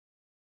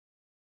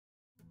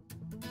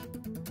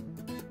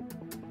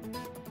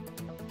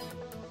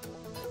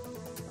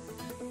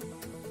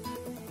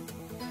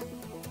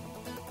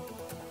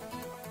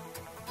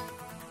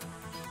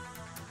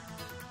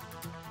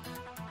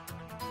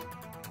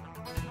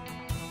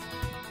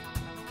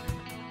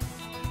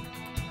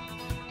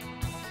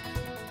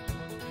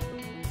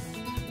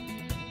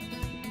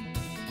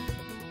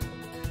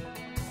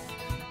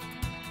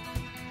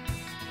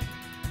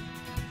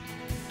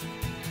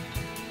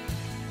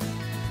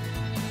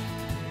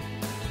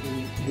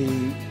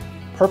The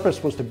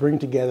purpose was to bring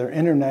together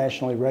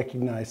internationally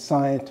recognized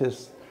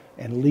scientists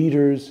and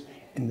leaders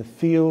in the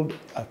field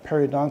of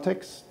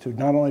periodontics to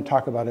not only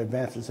talk about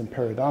advances in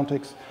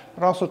periodontics,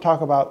 but also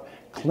talk about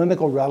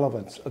clinical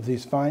relevance of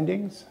these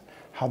findings,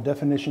 how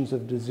definitions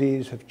of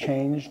disease have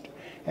changed,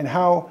 and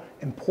how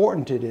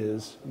important it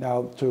is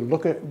now to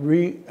look at,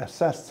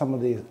 reassess some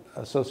of the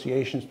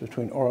associations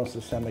between oral and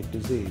systemic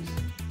disease.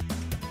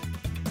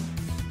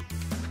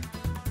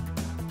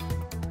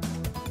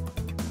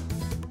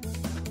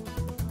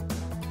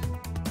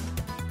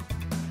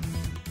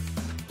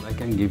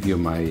 I can give you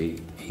my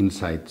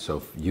insights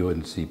of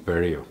UNC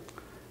Perio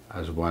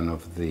as one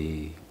of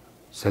the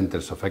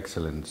centers of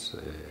excellence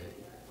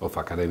of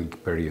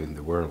academic perio in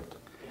the world.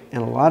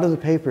 And a lot of the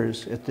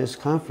papers at this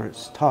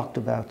conference talked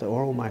about the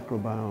oral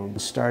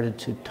microbiome, started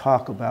to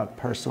talk about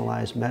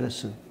personalized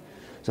medicine.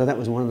 So that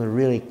was one of the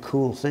really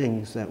cool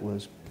things that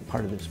was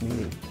part of this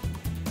meeting.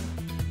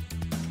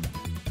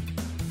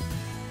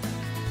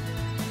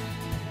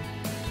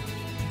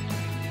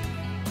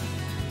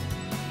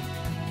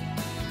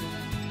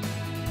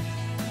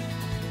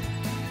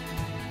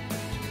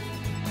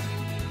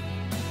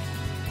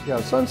 Yeah,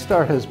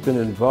 Sunstar has been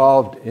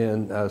involved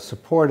in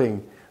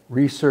supporting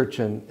research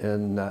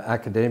in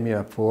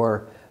academia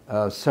for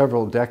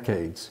several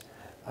decades.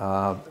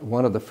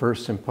 One of the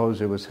first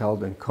symposia was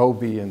held in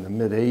Kobe in the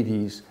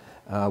mid-80s,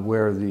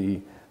 where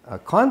the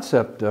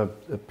concept of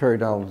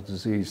periodontal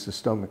disease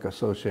systemic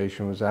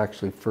association was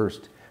actually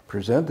first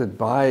presented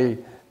by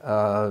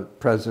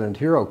President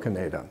Hiro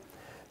Kaneda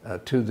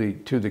to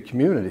the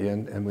community,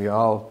 and we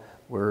all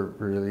were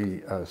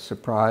really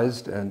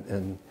surprised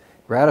and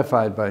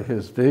gratified by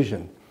his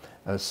vision.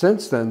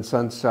 Since then,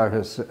 Sunstar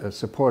has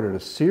supported a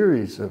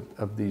series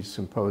of these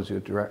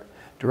symposia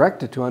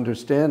directed to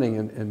understanding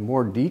in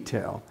more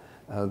detail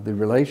the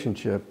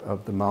relationship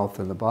of the mouth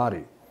and the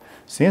body.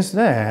 Since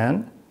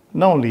then,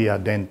 not only a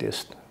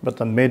dentist, but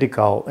the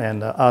medical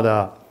and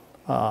other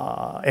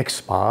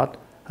experts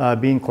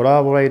have been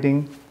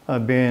collaborating,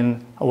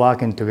 been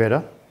working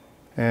together,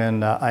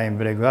 and I am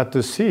very glad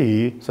to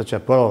see such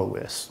a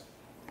progress.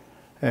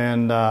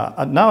 And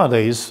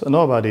nowadays,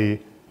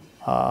 nobody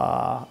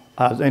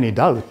has any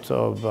doubt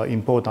of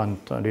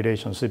important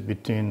relationship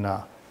between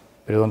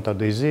periodontal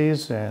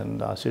disease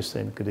and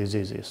systemic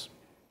diseases.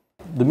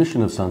 The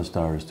mission of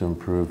Sunstar is to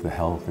improve the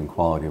health and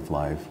quality of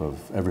life of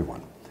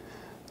everyone.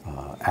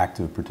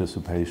 Active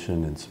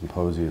participation in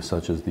symposia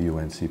such as the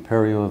UNC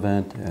Perio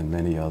event and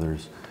many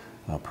others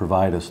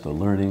provide us the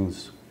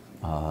learnings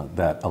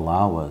that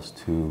allow us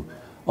to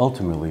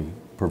ultimately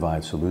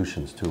provide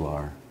solutions to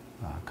our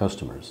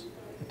customers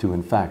to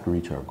in fact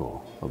reach our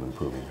goal of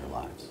improving their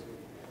lives.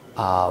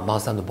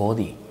 Mouth and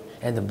body,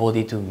 and the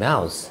body to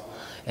mouth,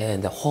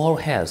 and the whole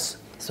health.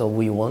 So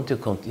we want to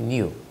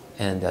continue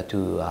and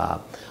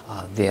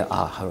there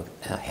are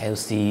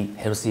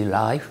healthy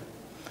life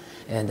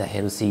and a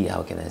healthy,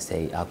 how can I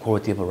say,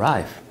 quality of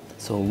life.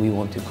 So we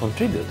want to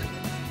contribute.